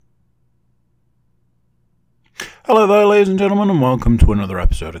Hello there, ladies and gentlemen, and welcome to another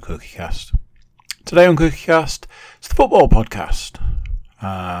episode of CookieCast. Today on CookieCast, it's the football podcast,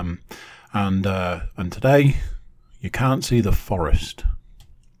 and today you can't see the forest.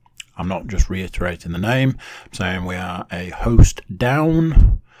 I'm not just reiterating the name. I'm saying we are a host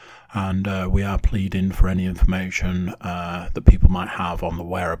down, and we are pleading for any information that people might have on the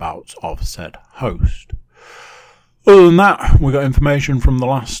whereabouts of said host. Other than that, we got information from the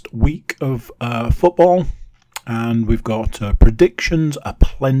last week of football. And we've got predictions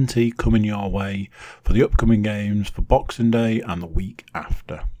aplenty coming your way for the upcoming games for Boxing Day and the week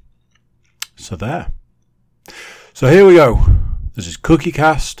after. So here we go. This is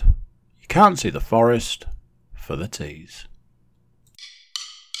CookieCast. You can't see the forest for the teas.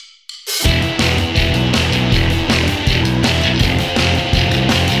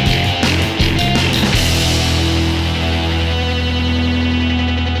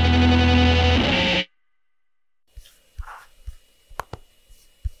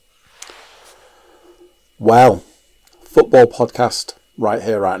 Well, football podcast right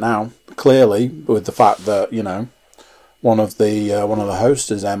here, right now. Clearly, with the fact that one of the hosts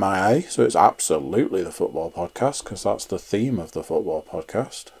is MIA, so it's absolutely the football podcast because that's the theme of the football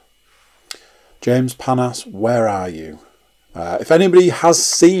podcast. James Panas, where are you? If anybody has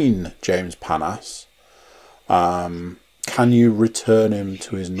seen James Panas, can you return him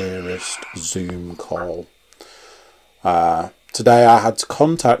to his nearest Zoom call? Today I had to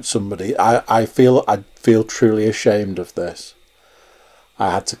contact somebody. I feel truly ashamed of this. I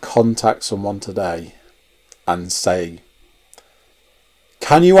had to contact someone today and say,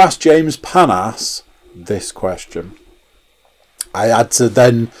 can you ask James Panas this question? I had to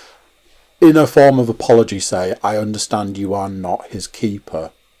then, in a form of apology, say, I understand you are not his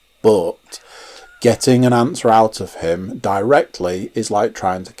keeper, but getting an answer out of him directly is like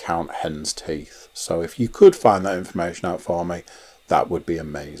trying to count hen's teeth. So if you could find that information out for me, that would be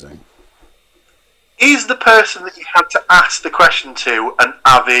amazing. Is the person that you had to ask the question to an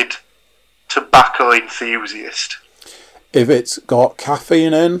avid tobacco enthusiast? If it's got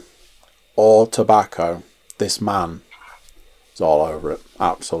caffeine in or tobacco, this man is all over it.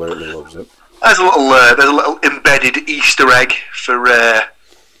 Absolutely loves it. There's a little embedded Easter egg for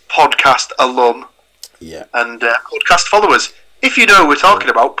podcast alum and podcast followers. If you know what we're talking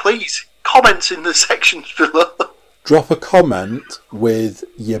about, please comment in the section below. Drop a comment with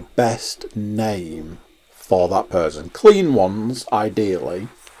your best name for that person. Clean ones, ideally.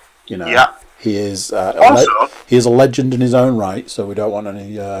 Yeah. He is he also, is a legend in his own right, so we don't want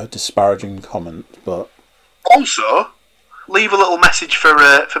any disparaging comments. But also, leave a little message for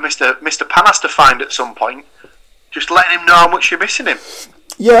Mr. Panas to find at some point. Just letting him know how much you're missing him.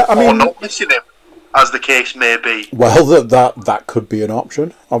 Yeah, I mean, or not missing him, as the case may be. Well, that could be an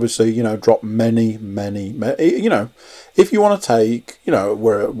option. Obviously, drop many. If you want to take,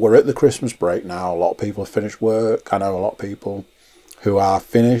 we're at the Christmas break now. A lot of people have finished work. I know a lot of people who are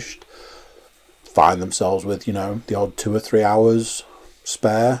finished find themselves with, the odd 2 or 3 hours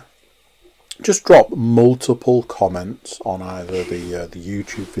spare. Just drop multiple comments on either the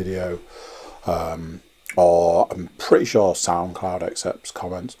YouTube video, or I'm pretty sure SoundCloud accepts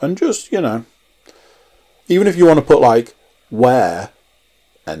comments, and just even if you want to put like where,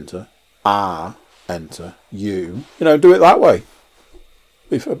 enter, are, enter, you, do it that way.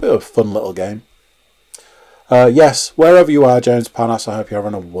 Be a bit of a fun little game. Yes, wherever you are, James Panas, I hope you're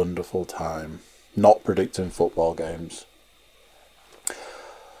having a wonderful time. Not predicting football games.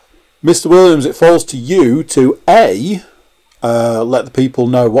 Mr. Williams, it falls to you to let the people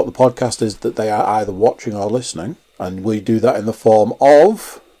know what the podcast is that they are either watching or listening, and we do that in the form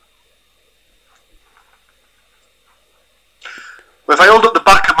of... Well, if I hold up the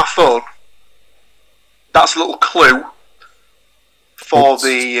back of my phone, that's a little clue for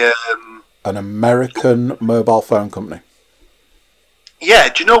an American mobile phone company. Yeah,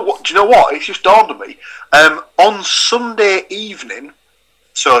 do you know what? It's just dawned on me. On Sunday evening,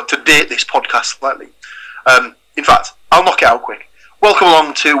 so to date this podcast slightly, in fact, I'll knock it out quick. Welcome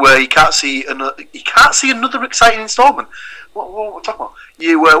along to you can't see another exciting instalment. What are we talking about?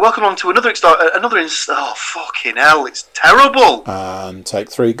 Welcome along to another oh fucking hell! It's terrible. And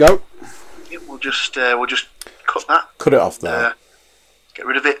take 3, go. Yeah, we'll just cut that. Cut it off there. Get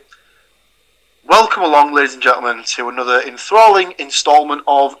rid of it. Welcome along, ladies and gentlemen, to another enthralling instalment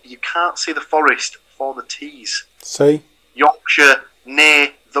of You Can't See the Forest for the Tees. See? Yorkshire,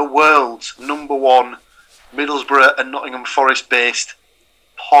 nay, the world's #1 Middlesbrough and Nottingham Forest based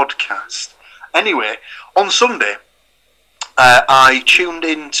podcast. Anyway, on Sunday, I tuned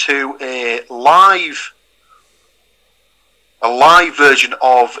into a live version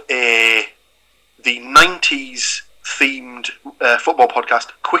of a the 90s themed football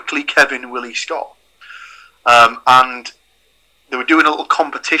podcast, Quickly Kevin Willie Scott. And they were doing a little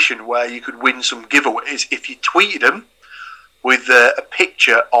competition where you could win some giveaways if you tweeted them with a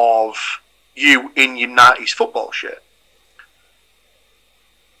picture of you in your 90s football shirt.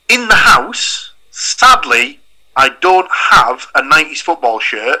 In the house, sadly, I don't have a 90s football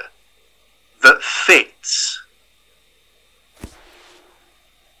shirt that fits.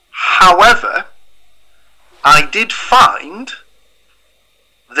 However, I did find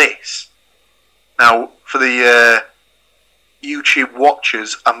this. Now, for the YouTube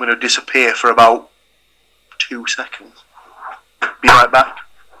watchers, I'm going to disappear for about 2 seconds. Be right back.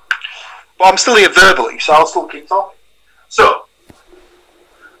 But I'm still here verbally, so I'll still keep talking. So,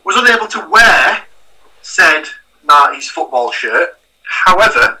 was unable to wear said 90s football shirt.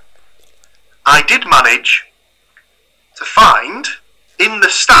 However, I did manage to find in the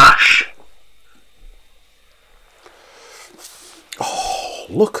stash. Oh,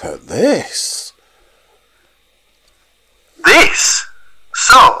 look at this.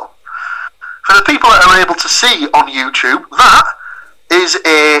 So, for the people that are able to see on YouTube, that is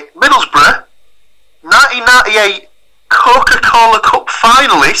a Middlesbrough 1998 Coca-Cola Cup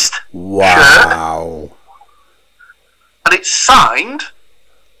finalist shirt. And it's signed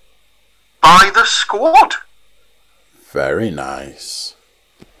by the squad. Very nice.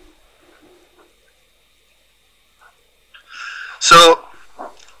 So,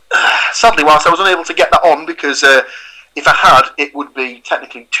 sadly, whilst I was unable to get that on, because if I had, it would be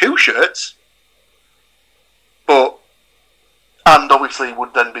technically 2 shirts, and obviously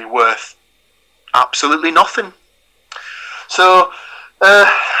would then be worth absolutely nothing. So,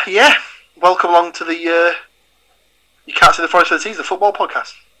 yeah, welcome along to the You Can't See the Forest for the Trees, the football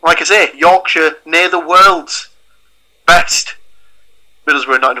podcast. Like I say, Yorkshire near the world's best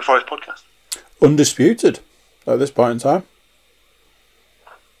Middlesbrough Nottingham Forest podcast. Undisputed at this point in time.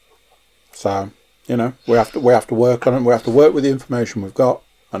 So, you know, we have to work on it. We have to work with the information we've got,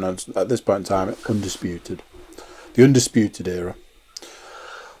 and at this point in time, it's undisputed. The undisputed era.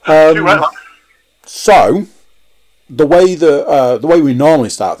 So, the way we normally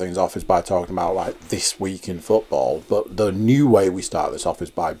start things off is by talking about like this week in football, but the new way we start this off is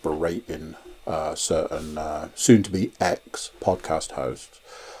by berating certain soon-to-be ex-podcast hosts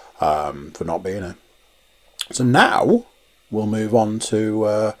for not being here. So now we'll move on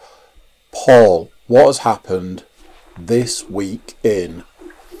to Paul. What has happened this week in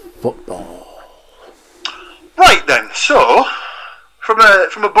football? Right then, so from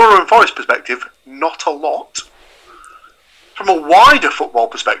a Borough and Forest perspective, not a lot. From a wider football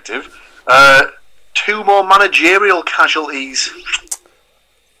perspective, 2 more managerial casualties.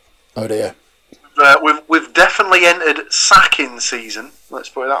 Oh dear. We've definitely entered sacking season, let's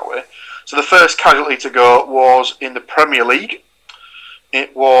put it that way. So the first casualty to go was in the Premier League.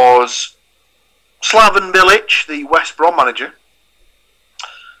 It was Slaven Bilic, the West Brom manager,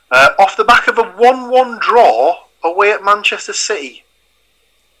 off the back of a 1-1 draw away at Manchester City.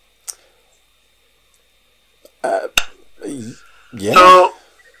 Yeah.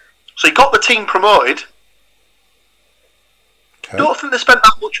 So he got the team promoted. Okay. Don't think they spent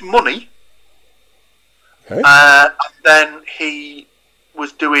that much money. Okay. And then he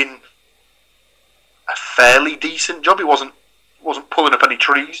was doing a fairly decent job. He wasn't pulling up any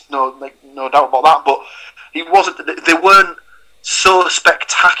trees, no doubt about that. But he wasn't. They weren't so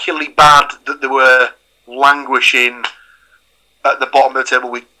spectacularly bad that they were languishing at the bottom of the table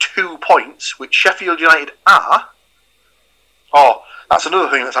with 2 points, which Sheffield United are. Oh, that's another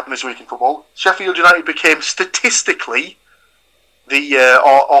thing that's happened this week in football. Sheffield United became statistically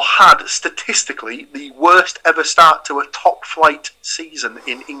had statistically the worst ever start to a top flight season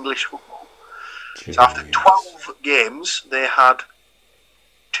in English football. Jeez. So after 12 games, they had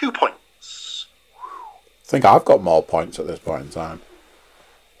 2 points. I think I've got more points at this point in time.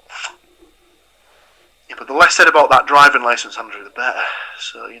 Yeah, but the less said about that driving licence, Andrew, the better.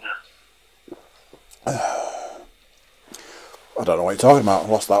 So, you know. I don't know what you're talking about. I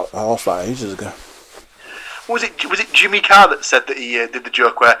lost that ages ago. Was it Jimmy Carr that said that he did the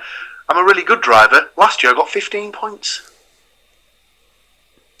joke where I'm a really good driver? Last year I got 15 points.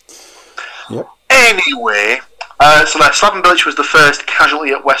 Yep. Anyway, so Slaven Bilic was the first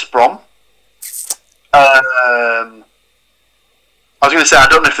casualty at West Brom. I was going to say I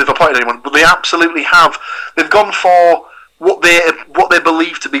don't know if they've appointed anyone, but they absolutely have. They've gone for what they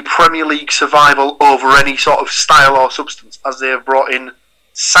believe to be Premier League survival over any sort of style or substance, as they have brought in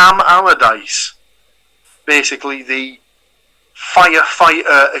Sam Allardyce. Basically the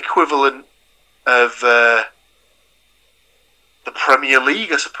firefighter equivalent of the the Premier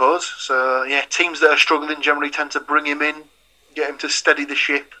League, I suppose. So, yeah, teams that are struggling generally tend to bring him in, get him to steady the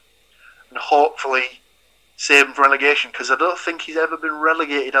ship, and hopefully save him from relegation, because I don't think he's ever been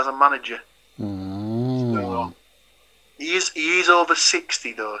relegated as a manager. So, he is over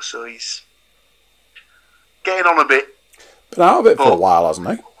 60, though, so he's getting on a bit. Been out of it for a while, hasn't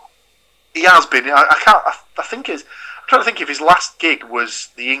he? He has been. I think I'm trying to think if his last gig was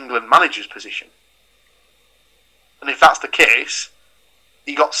the England manager's position. And if that's the case,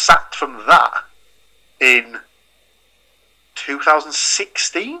 he got sacked from that in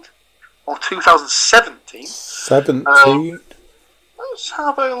 2016 or 2017. 17? Let's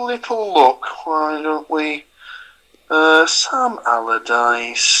have a little look. Why don't we? Sam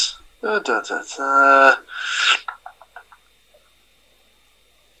Allardyce. No,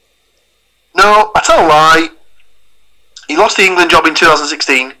 I tell a lie. He lost the England job in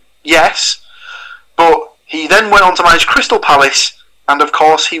 2016, yes, but he then went on to manage Crystal Palace, and of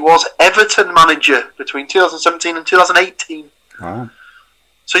course he was Everton manager between 2017 and 2018. Wow.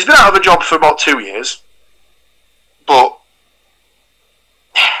 So he's been out of a job for about 2 years, but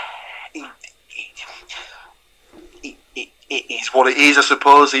it is what it is, I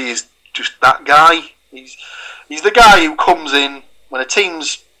suppose. He is just that guy. He's the guy who comes in when a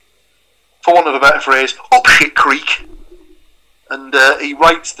team's, for want of a better phrase, up shit creek, and he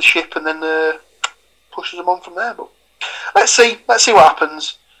rights the ship and then pushes them on from there. But let's see what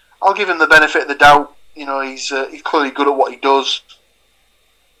happens. I'll give him the benefit of the doubt. You know, he's clearly good at what he does.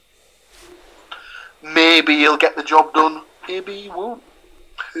 Maybe he'll get the job done. Maybe he won't.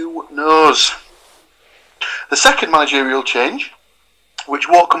 Who knows? The second managerial change, which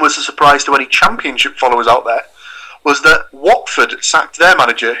won't come as a surprise to any Championship followers out there, was that Watford sacked their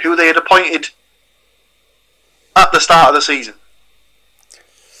manager, who they had appointed at the start of the season.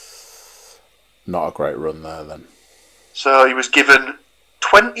 Not a great run there, then. So he was given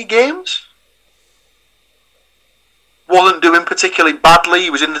 20 games. Wasn't doing particularly badly. He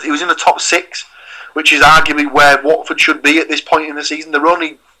was in the top 6, which is arguably where Watford should be at this point in the season. They're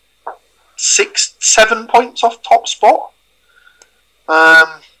only 6-7 points off top spot.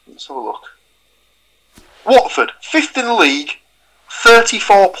 Let's have a look. Watford, 5th in the league,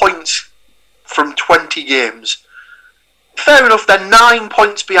 34 points from 20 games. Fair enough, they're 9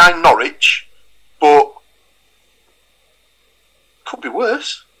 points behind Norwich, but could be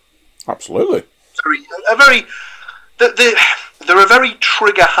worse. Absolutely. They're a very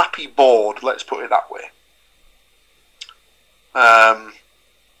trigger-happy board, let's put it that way.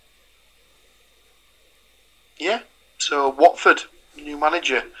 Yeah, so Watford, new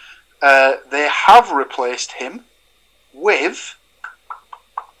manager. They have replaced him with...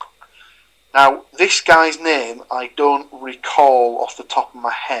 Now, this guy's name I don't recall off the top of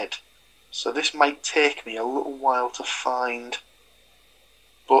my head, so this might take me a little while to find.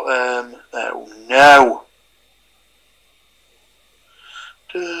 But, oh no!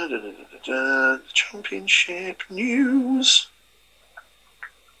 Championship news.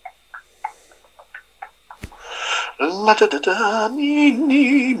 Watford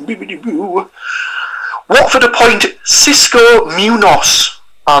appoint Xisco Munoz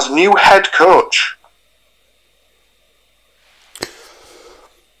as new head coach.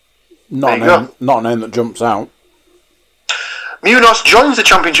 Not a name that jumps out. Munoz joins the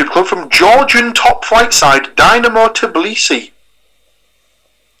Championship club from Georgian top flight side Dynamo Tbilisi.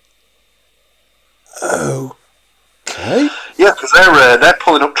 Okay. Yeah, because they're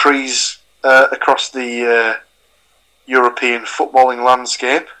pulling up trees across the European footballing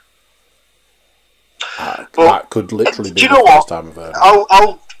landscape. That could literally be the first time I've heard.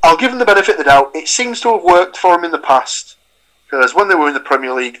 I'll give them the benefit of the doubt. It seems to have worked for them in the past, because when they were in the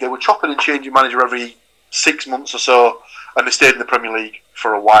Premier League, they were chopping and changing manager every 6 months or so, and they stayed in the Premier League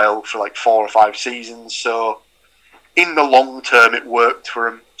for a while, for like 4 or 5 seasons. So in the long term, it worked for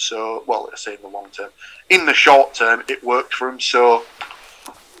them. So, well, let's say in the long term. In the short term, it worked for them. So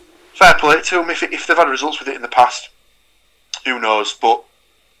fair play to them. If they've had results with it in the past, who knows? But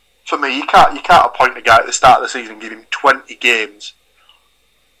for me, you can't appoint a guy at the start of the season and give him 20 games,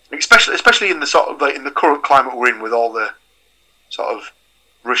 especially in the sort of like in the current climate we're in, with all the sort of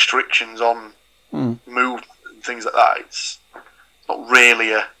restrictions on movement and things like that. It's not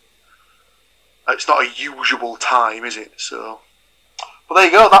really it's not a usual time, is it? So, but there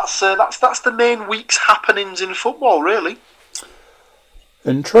you go. That's the main week's happenings in football, really.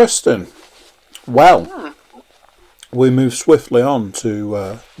 Interesting. Well. We move swiftly on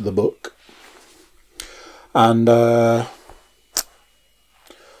to the book, and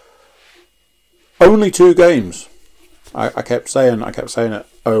only 2 games I kept saying it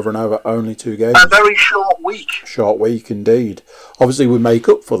over and over. Only 2 games. A very short week. Short week indeed. Obviously, we make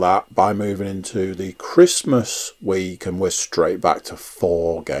up for that by moving into the Christmas week, and we're straight back to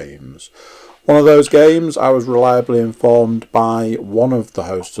 4 games. One of those games, I was reliably informed by one of the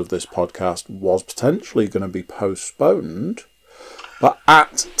hosts of this podcast, was potentially going to be postponed, but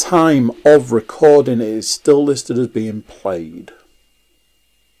at time of recording, it is still listed as being played.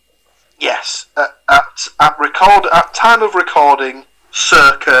 Yes, at time of recording,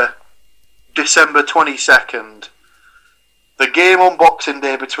 circa December 22nd, the game on Boxing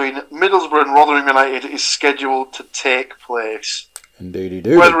Day between Middlesbrough and Rotherham United is scheduled to take place. Indeedy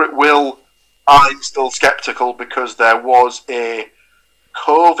do. Whether it will, I'm still sceptical because there was a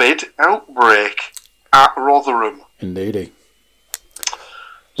COVID outbreak at Rotherham. Indeedy.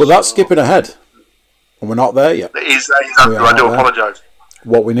 Well, that's skipping ahead, and we're not there yet. It is Andrew, I do apologise.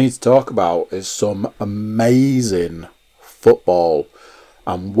 What we need to talk about is some amazing football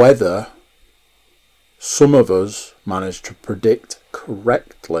and whether some of us managed to predict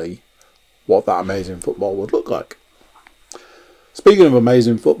correctly what that amazing football would look like. Speaking of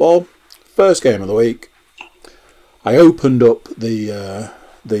amazing football, first game of the week, I opened up the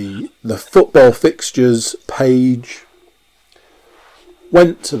football fixtures page,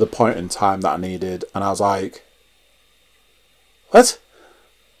 went to the point in time that I needed, and I was like, what?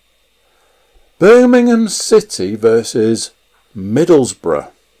 Birmingham City versus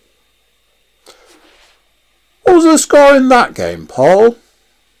Middlesbrough. What was the score in that game, Paul?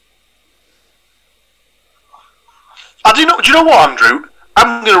 Do you know what, Andrew?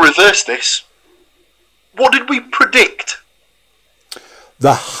 I'm going to reverse this. What did we predict?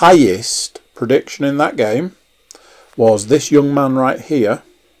 The highest prediction in that game was this young man right here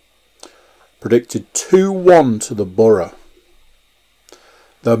predicted 2-1 to the Borough.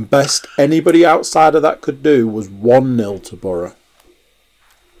 The best anybody outside of that could do was 1-0 to Borough.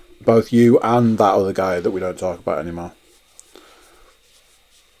 Both you and that other guy that we don't talk about anymore.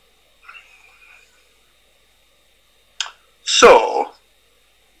 So,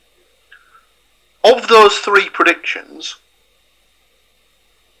 of those 3 predictions,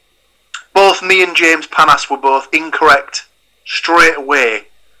 both me and James Panas were both incorrect straight away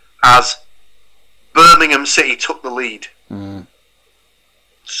as Birmingham City took the lead. Mm.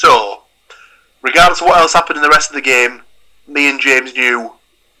 So, regardless of what else happened in the rest of the game, me and James knew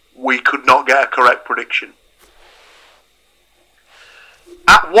we could not get a correct prediction.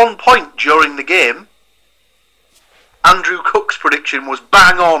 At one point during the game, Andrew Cook's prediction was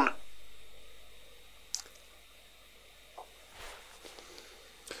bang on.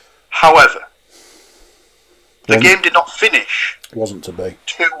 However, the game did not finish. Wasn't to be.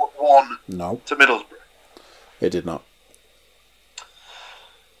 2-1 to Middlesbrough. It did not.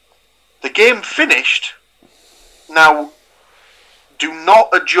 The game finished. Now, do not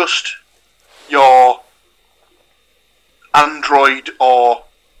adjust your Android or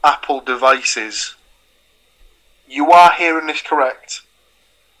Apple devices. You are hearing this correct.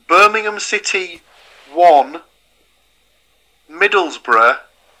 Birmingham City 1, Middlesbrough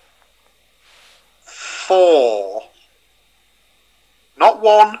 4. Not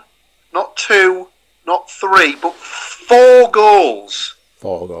 1, not 2, not 3, but 4 goals.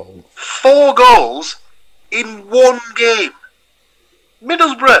 4 goals. 4 goals in one game.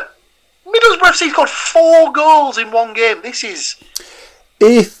 Middlesbrough FC scored 4 goals in one game. This is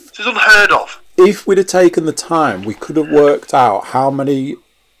unheard of. If we'd have taken the time, we could have worked out how many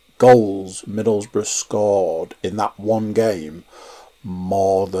goals Middlesbrough scored in that one game,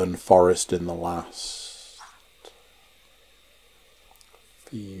 more than Forest in the last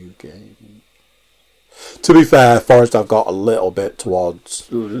few games. To be fair, Forest have got a little bit towards...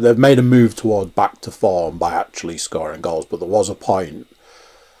 They've made a move toward back to form by actually scoring goals, but there was a point.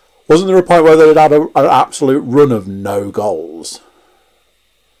 Wasn't there a point where they'd had an absolute run of no goals?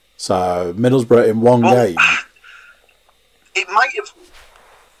 So, Middlesbrough in one game... It might have...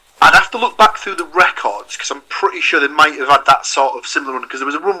 I'd have to look back through the records, because I'm pretty sure they might have had that sort of similar run, because there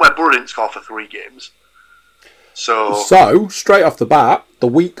was a run where Borough didn't score for 3 games. So, straight off the bat, the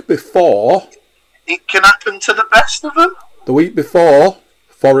week before... It can happen to the best of them. The week before,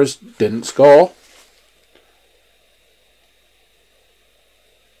 Forest didn't score.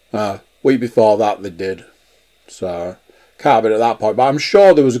 Week before that, they did. So, can't have been at that point. But I'm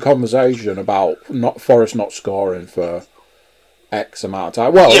sure there was a conversation about Forest not scoring for X amount of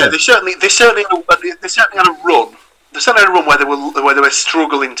time. Well, yeah, they certainly had a run. They certainly had a run where they were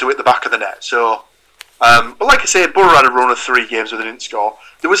struggling to hit the back of the net. So, but like I say, Borough had a run of 3 games where they didn't score.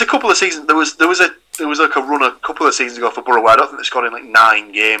 There was a couple of seasons. There was like a run a couple of seasons ago for Borough where I don't think they scored in like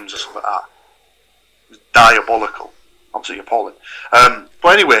 9 games or something like that. It was diabolical. absolutely appalling.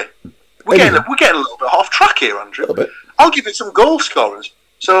 But anyway, we're getting a little bit off track here, Andrew. A little bit. I'll give it some goal scorers.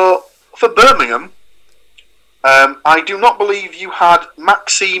 So for Birmingham, I do not believe you had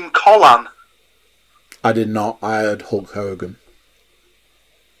Maxime Collan. I did not. I had Hulk Hogan.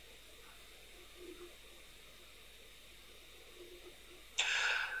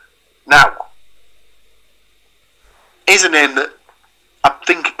 Now, is a name that I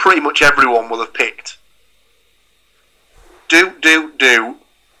think pretty much everyone will have picked. Do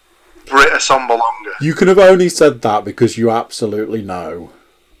Britt Assombalonga. You can have only said that because you absolutely know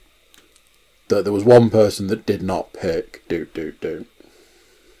that there was one person that did not pick do.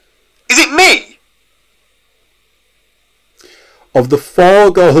 Is it me? Of the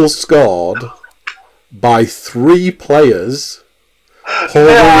 4 goals scored by 3 players, Paul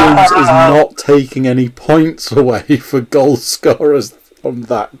Williams is not taking any points away for goal scorers from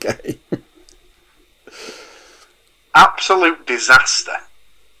that game. Absolute disaster.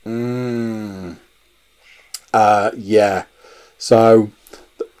 Yeah. So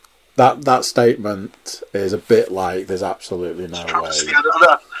that statement is a bit like there's absolutely no way. I don't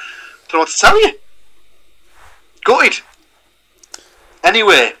know what to tell you. Gutted.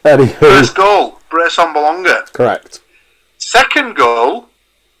 Anyway, first goal, Britt Assombalonga. Correct. Second goal,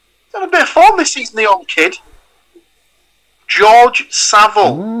 he's had a bit of form this season, the old kid. George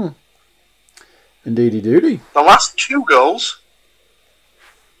Saville. Indeedy doody. The last 2 goals,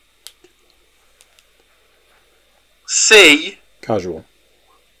 C. Casual.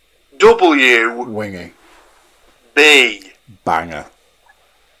 W. Wingy. B. Banger.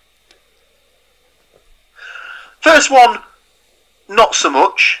 First one, not so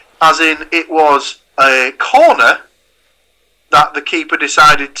much, as in it was a corner that the keeper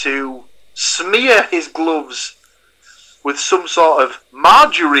decided to smear his gloves with some sort of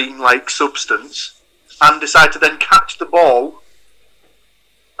margarine-like substance and decided to then catch the ball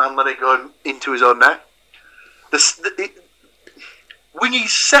and let it go into his own net.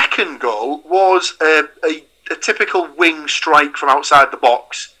 Wingy's second goal was a typical wing strike from outside the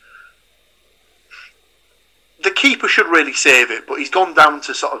box. The keeper should really save it, but he's gone down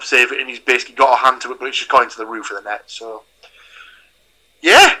to sort of save it and he's basically got a hand to it, but it's just gone into the roof of the net. So,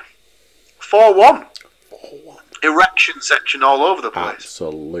 yeah, 4-1. 4-1. Erection section all over the place.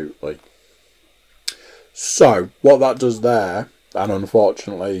 Absolutely. So, what that does there, and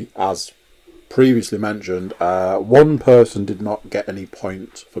unfortunately, as previously mentioned, one person did not get any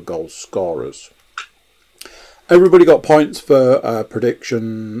points for goal scorers. Everybody got points for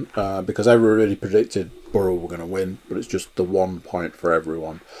prediction because everybody predicted Borough were going to win, but it's just the 1 point for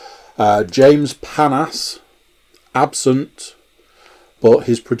everyone. James Panas, absent, but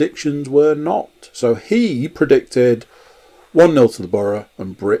his predictions were not. So he predicted 1-0 to the Borough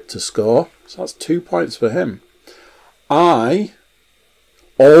and Britt to score. So that's 2 points for him. I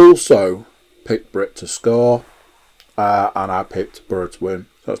also picked Britt to score, and I picked Borough to win.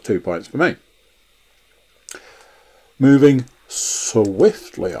 So that's 2 points for me. Moving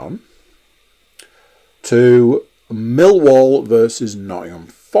swiftly on to Millwall versus Nottingham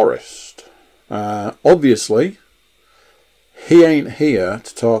Forest. Obviously, he ain't here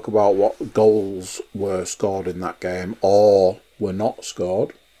to talk about what goals were scored in that game or were not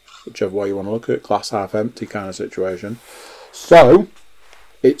scored, whichever way you want to look at it, glass half empty kind of situation. So,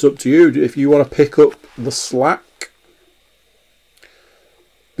 it's up to you. If you want to pick up the slack,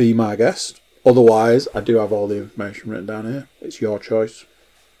 be my guest. Otherwise, I do have all the information written down here. It's your choice.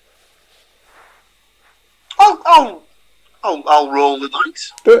 I'll roll the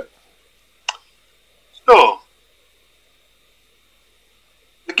dice. Do it. So,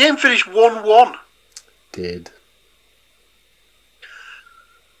 the game finished 1-1. Did.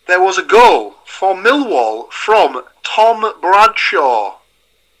 There was a goal for Millwall from Tom Bradshaw.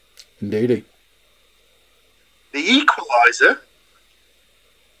 Indeedy. The equaliser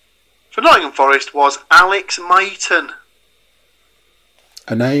for Nottingham Forest was Alex Maiton.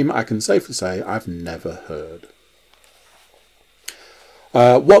 A name I can safely say I've never heard.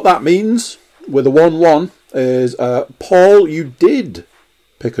 What that means with a 1-1 is, Paul, you did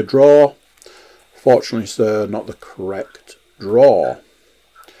pick a draw. Fortunately, sir, not the correct draw.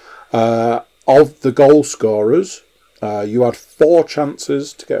 Of the goal scorers, you had 4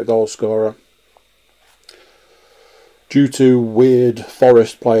 chances to get a goal scorer. Due to weird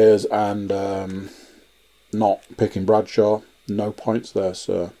Forest players and not picking Bradshaw, no points there,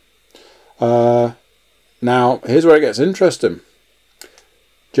 sir. Now, here's where it gets interesting.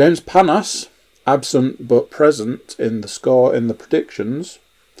 James Panas, absent but present in the score in the predictions,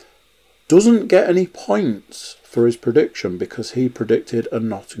 doesn't get any points for his prediction because he predicted a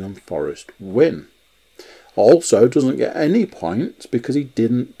Nottingham Forest win. Also doesn't get any points because he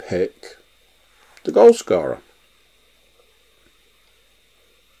didn't pick the goal scorer.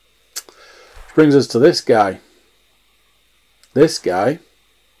 Which brings us to this guy. This guy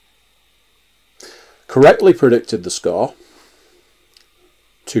correctly predicted the score,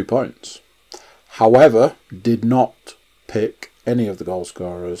 2 points. However, did not pick any of the goal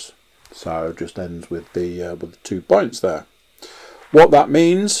scorers, so just ends with the 2 points there. What that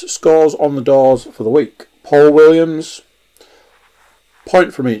means, scores on the doors for the week. Paul Williams,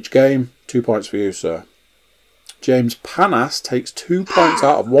 point from each game, 2 points for you, sir. James Panas takes 2 points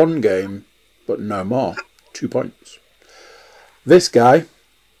out of one game, but no more, 2 points. This guy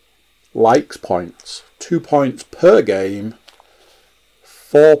likes points, 2 points per game,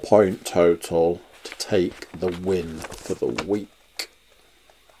 4 point total to take the win for the week.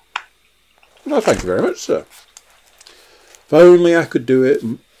 No, thank you very much, sir. If only I could do it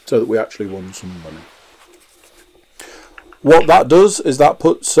so that we actually won some money. What that does is that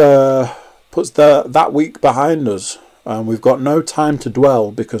puts that week behind us, and we've got no time to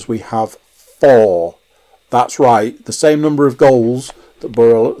dwell because we have 4. That's right, the same number of goals that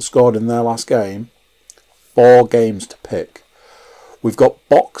Borough scored in their last game. 4 games to pick. We've got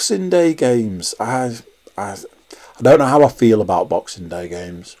Boxing Day games. I don't know how I feel about Boxing Day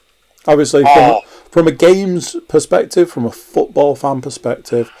games. Obviously, from a games perspective, from a football fan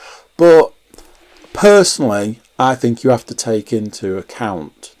perspective, but personally, I think you have to take into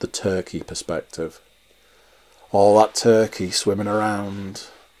account the turkey perspective. All that turkey swimming around,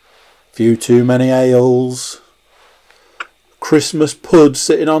 few too many ales, Christmas pud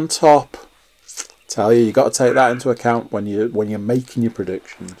sitting on top. Tell you got to take that into account when you're making your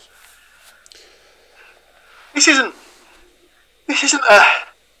predictions. This isn't a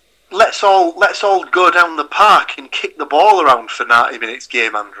let's all go down the park and kick the ball around for 90 minutes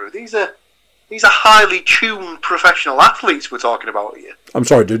game, Andrew. These are highly tuned professional athletes we're talking about here. I'm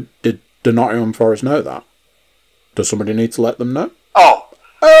sorry, did Nottingham Forest know that? Does somebody need to let them know?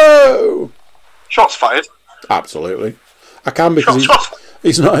 Oh! Shots fired. Absolutely. I can because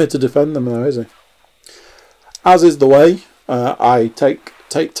he's not here to defend them though, is he? As is the way, I take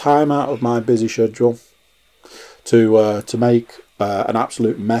time out of my busy schedule to make an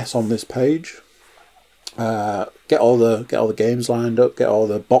absolute mess on this page. Get all the games lined up, get all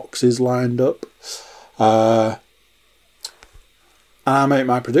the boxes lined up, and I make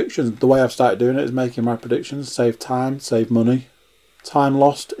my predictions. The way I've started doing it is making my predictions. Save time, save money. Time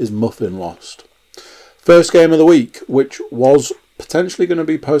lost is muffin lost. First game of the week, which was potentially going to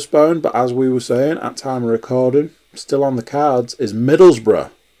be postponed, but as we were saying at time of recording, still on the cards, is Middlesbrough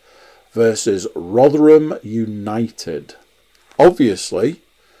versus Rotherham United. Obviously,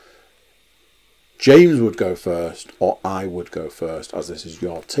 James would go first, or I would go first, as this is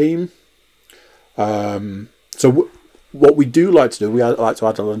your team. So what we do like to do, we like to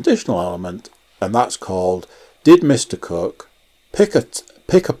add an additional element, and that's called, did Mr. Cook pick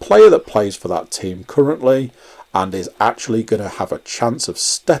a player that plays for that team currently and is actually going to have a chance of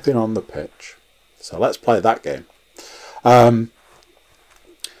stepping on the pitch? So let's play that game. I've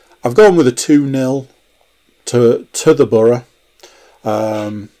gone with a 2-0 to the Borough.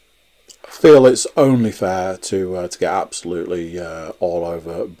 Feel it's only fair to get absolutely all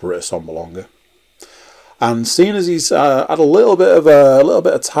over Britta Sombalonga. And seeing as he's had a little bit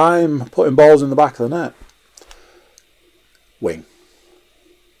of time putting balls in the back of the net, wing.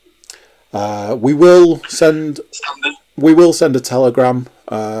 We will send a telegram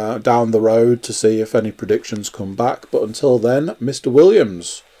down the road to see if any predictions come back. But until then, Mr.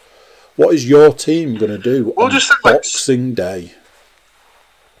 Williams, what is your team going to do on Boxing Day?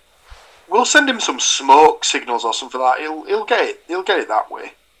 We'll send him some smoke signals or something like that. He'll get it. He'll get it that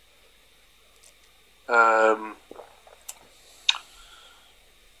way.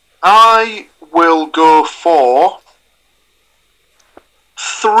 I will go for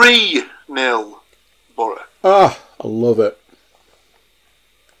 3-0 Borough. I love it.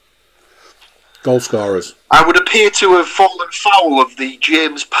 Goal scorers. I would appear to have fallen foul of the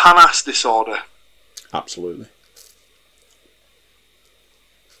James Panas disorder. Absolutely.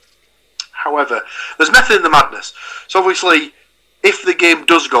 However, there's method in the madness. So obviously, if the game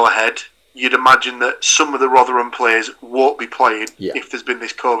does go ahead, you'd imagine that some of the Rotherham players won't be playing if there's been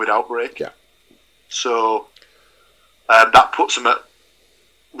this COVID outbreak. Yeah. So that puts them at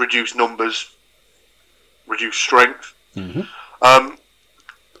reduced numbers, reduced strength. Mm-hmm.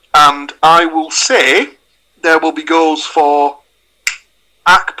 And I will say there will be goals for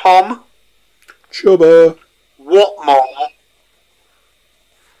Akpom, Chubba, Watmore,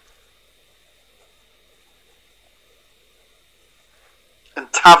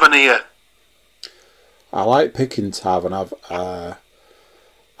 and Tavernier. I like picking Tav, and I've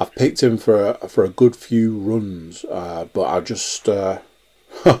picked him for a good few runs, but I just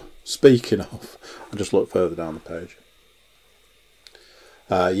speaking of, I just look further down the page.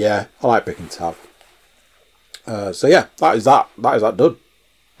 Yeah, I like picking Tav. So yeah, that is that done.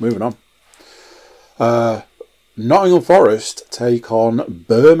 Moving on. Nottingham Forest take on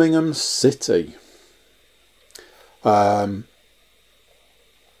Birmingham City.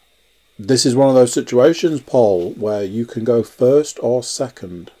 This is one of those situations, Paul, where you can go first or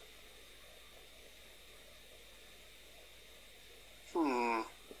second.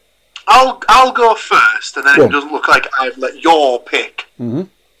 I'll go first, and then it doesn't look like I've let your pick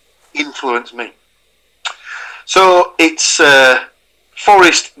influence me. So it's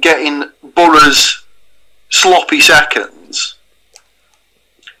Forest getting Borough's sloppy seconds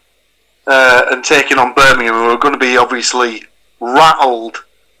and taking on Birmingham, who are going to be obviously rattled.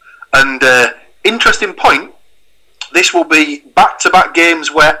 And interesting point, this will be back-to-back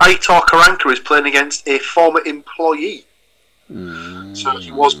games where Aitor Karanka is playing against a former employee. So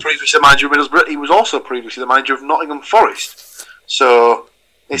he was previously the manager of Middlesbrough. He was also previously the manager of Nottingham Forest. So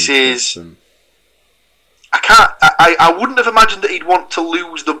this is... I wouldn't have imagined that he'd want to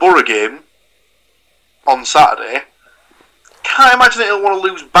lose the Borough game on Saturday. Can't imagine that he'll want to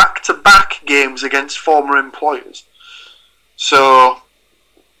lose back-to-back games against former employers. So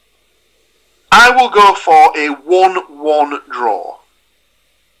I will go for a 1-1 draw.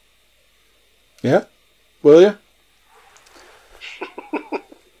 Yeah? Will you?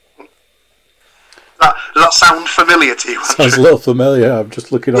 Does that sound familiar to you? Sounds a little familiar. I'm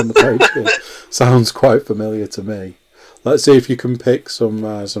just looking on the page here. Sounds quite familiar to me. Let's see if you can pick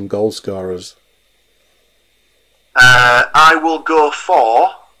some goal scorers. I will go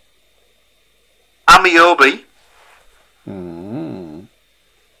for Amiobi.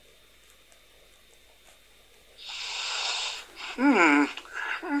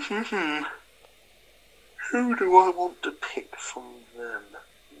 Who do I want to pick from them?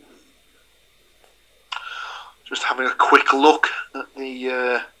 Just having a quick look at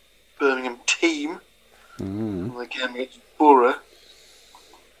the Birmingham team. And the game against Borough.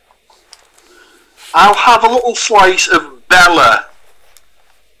 I'll have a little slice of Bella.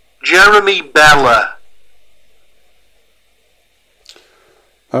 Jeremy Bella.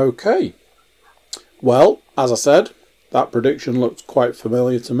 Okay. Well, as I said, that prediction looks quite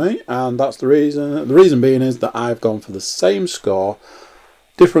familiar to me, and that's the reason. The reason being is that I've gone for the same score,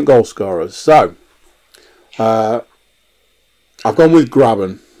 different goal scorers. So, I've gone with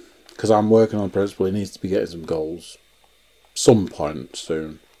Graben, because I'm working on the principle he needs to be getting some goals some point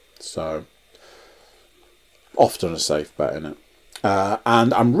soon. So, often a safe bet, innit?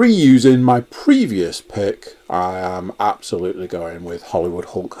 And I'm reusing my previous pick. I am absolutely going with Hollywood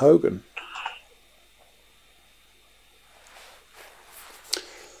Hulk Hogan.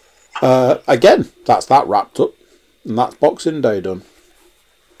 Again, that's that wrapped up. And that's Boxing Day done.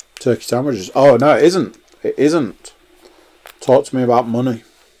 Turkey sandwiches. Oh, no, it isn't. It isn't. Talk to me about money.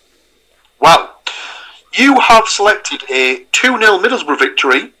 Well, you have selected a 2-0 Middlesbrough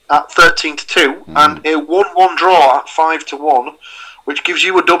victory at 13-2 and a 1-1 draw at 5-1, which gives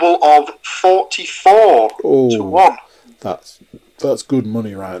you a double of 44-1. That's good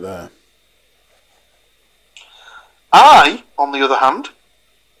money right there. I, on the other hand,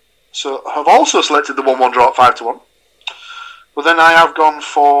 so have also selected the 1-1 draw at 5-1, but then I have gone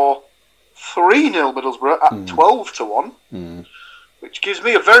for 3-0 Middlesbrough at 12-1, which gives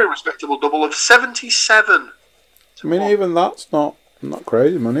me a very respectable double of 77. I mean, even that's not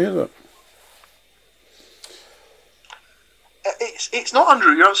crazy money, is it? It's not,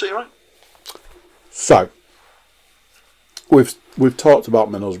 Andrew. You're absolutely right. So, we've talked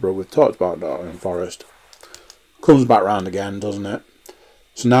about Middlesbrough. We've talked about Nottingham Forest. Comes back round again, doesn't it?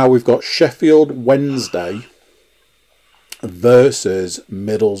 So now we've got Sheffield Wednesday versus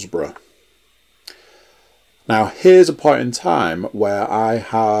Middlesbrough. Now, here's a point in time where I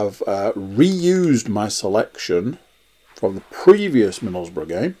have reused my selection from the previous Middlesbrough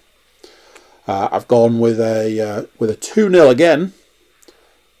game. I've gone with a 2-0 again.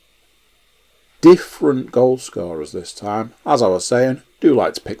 Different goal scorers this time. As I was saying, do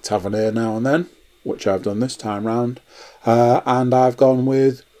like to pick Tavernier now and then, which I've done this time round. And I've gone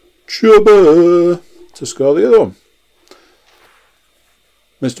with Chuba to score the other one.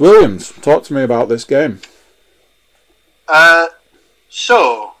 Mr. Williams, talk to me about this game.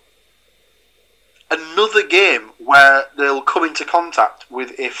 So, another game where they'll come into contact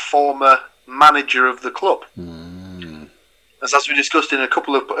with a former manager of the club. As we discussed in a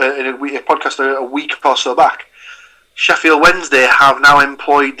podcast a week or so back, Sheffield Wednesday have now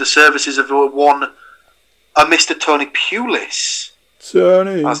employed the services of one a Mr. Tony Pulis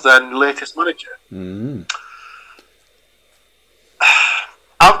Tony. as their latest manager. Mm.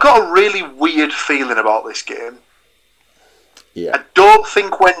 I've got a really weird feeling about this game. Yeah. I don't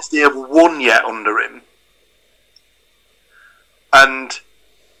think Wednesday have won yet under him. And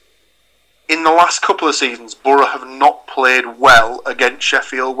in the last couple of seasons, Borough have not played well against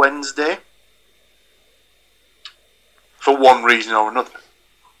Sheffield Wednesday. For one reason or another.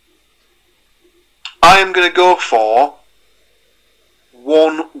 I am going to go for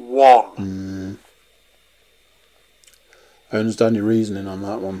 1-1. I understand your reasoning on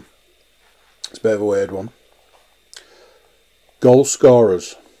that one. It's a bit of a weird one. Goal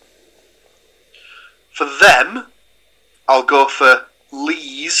scorers. For them, I'll go for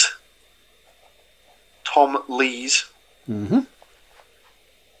Lees. Tom Lees. Mm-hmm.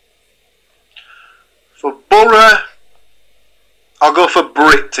 For Borough, I'll go for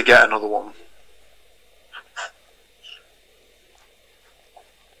Britt to get another one.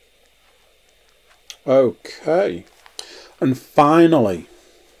 Okay. And finally,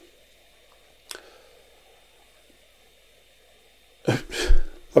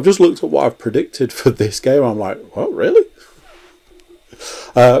 I've just looked at what I've predicted for this game. I'm like, what, really?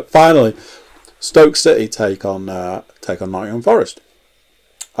 Finally, Stoke City take on Nottingham Forest.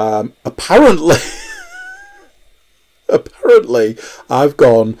 Apparently, I've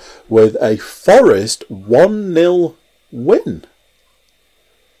gone with a Forest 1-0 win.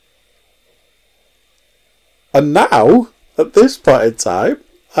 And now, at this point in time,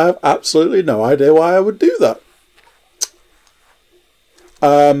 I have absolutely no idea why I would do that.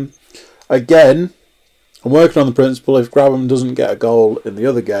 Again, I'm working on the principle if Grabham doesn't get a goal in the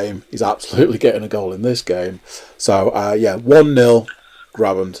other game, he's absolutely getting a goal in this game. So, 1-0,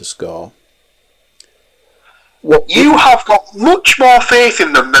 Grabham to score. You have got much more faith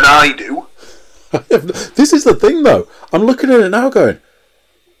in them than I do. This is the thing, though. I'm looking at it now going,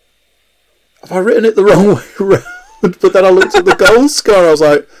 have I written it the wrong way around? But then I looked at the goal score. I was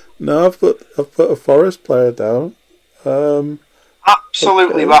like, no, I've put a Forest player down.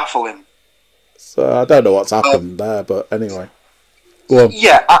 Absolutely baffling. So I don't know what's happened there, but anyway. Go on.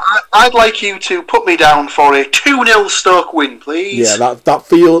 Yeah, I'd like you to put me down for a 2-0 Stoke win, please. Yeah, that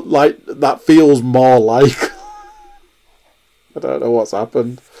feels more like. I don't know what's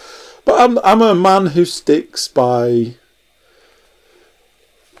happened, but I'm a man who sticks by.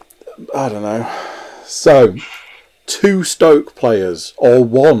 I don't know. So, 2 Stoke players, or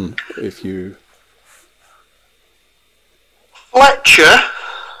 1 if you... Fletcher.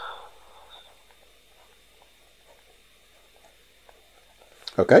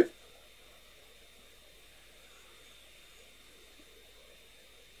 Okay.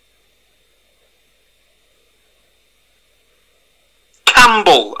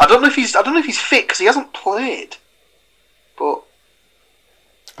 Campbell. I don't know if he's fit because he hasn't played. But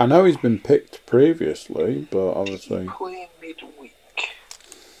I know he's been picked previously, but obviously... playing midweek.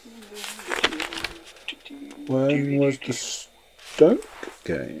 When was the Stoke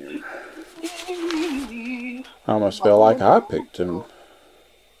game? I almost feel like I picked him.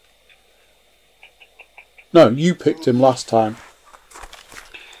 No, you picked him last time.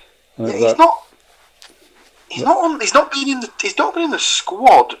 Yeah, he's not. He's not been in the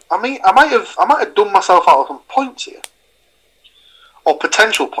squad. I mean, I might have done myself out of some points here, or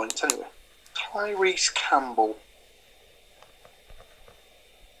potential points anyway. Tyrese Campbell.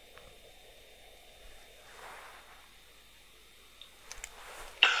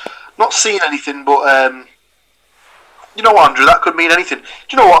 Not seeing anything, but you know what, Andrew, that could mean anything. Do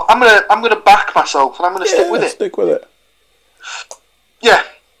you know what? I'm gonna back myself, and I'm gonna stick with it. Stick with it. Yeah,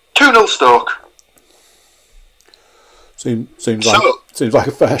 2-0 Stoke. Seems like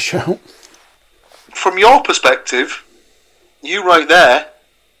a fair shout. From your perspective, you right there.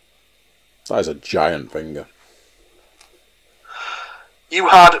 That is a giant finger. You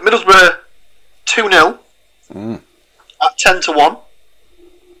had Middlesbrough 2-0 at 10-1.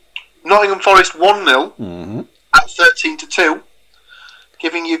 Nottingham Forest 1-0 at 13-2,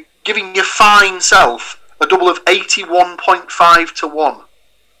 giving your fine self a double of 81.5-1.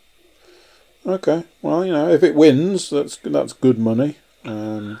 Okay, well, you know, if it wins, that's good money.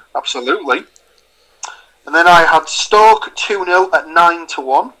 Absolutely. And then I had Stoke 2-0 at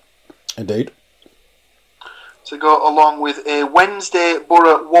 9-1. Indeed. To go along with a Wednesday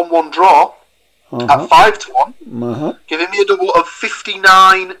Borough 1-1 draw at 5-1, giving me a double of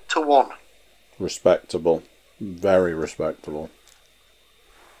 59-1. Respectable. Very respectable.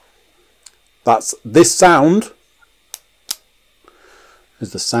 This sound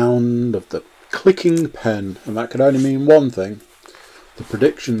is the sound of the clicking pen, and that could only mean one thing. The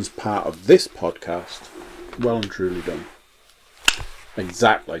predictions part of this podcast Well and truly done.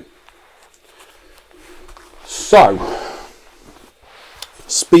 Exactly. So,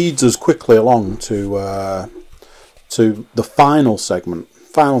 speeds us quickly along to the final segment.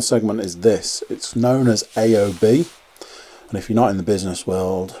 Final segment is this. It's known as AOB. And if you're not in the business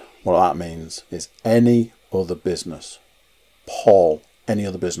world, what that means is any other business. Paul, any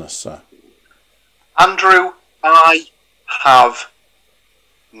other business, sir? Andrew, I have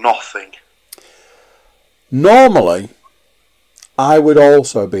nothing. Normally, I would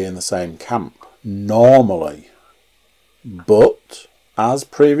also be in the same camp. Normally. But, as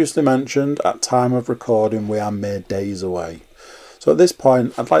previously mentioned, at time of recording, we are mere days away. So at this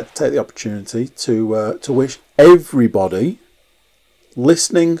point, I'd like to take the opportunity to wish everybody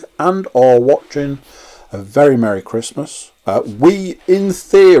listening and or watching a very Merry Christmas. We, in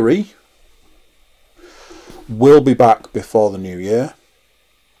theory, will be back before the New Year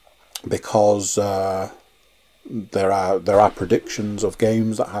because there are predictions of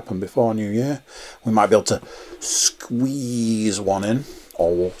games that happen before New Year. We might be able to squeeze one in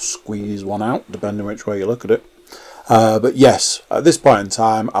or squeeze one out, depending which way you look at it. But yes, at this point in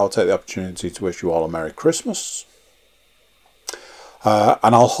time, I'll take the opportunity to wish you all a Merry Christmas.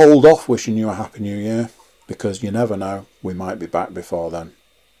 And I'll hold off wishing you a Happy New Year, because you never know, we might be back before then.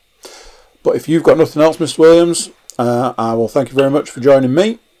 But if you've got nothing else, Mr. Williams, I will thank you very much for joining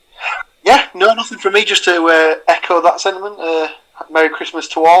me. Yeah, no, nothing from me, just to echo that sentiment. Merry Christmas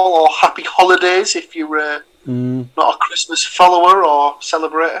to all, or Happy Holidays if you're not a Christmas follower or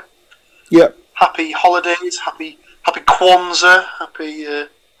celebrator. Yep. Happy Holidays, Happy Kwanzaa, Happy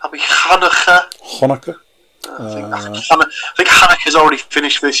Hanukkah. Hanukkah. I think Hanukkah's already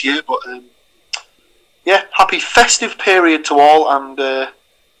finished for this year, but yeah, happy festive period to all, and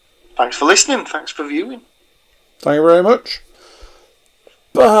thanks for listening, thanks for viewing. Thank you very much.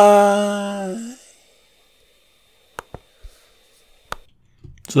 Bye.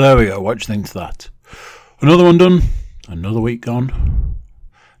 So there we go. What do you think to that? Another one done. Another week gone.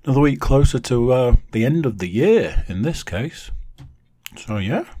 Another week closer to the end of the year in this case. So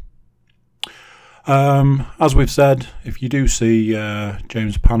yeah. As we've said, if you do see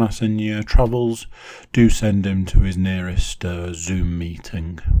James Panas in your travels, do send him to his nearest Zoom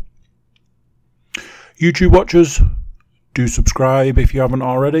meeting. YouTube watchers, do subscribe if you haven't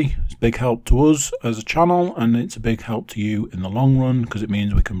already. It's a big help to us as a channel, and it's a big help to you in the long run, because it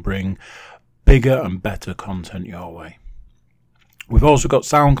means we can bring bigger and better content your way. We've also got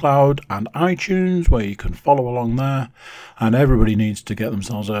SoundCloud and iTunes, where you can follow along there, and everybody needs to get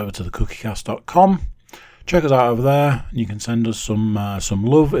themselves over to thecookiecast.com. Check us out over there, and you can send us some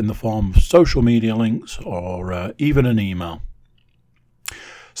love in the form of social media links or even an email.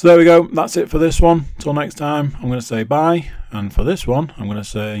 So there we go, that's it for this one. Till next time, I'm going to say bye, and for this one, I'm going to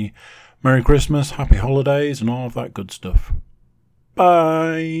say Merry Christmas, Happy Holidays, and all of that good stuff.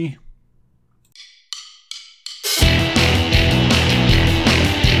 Bye!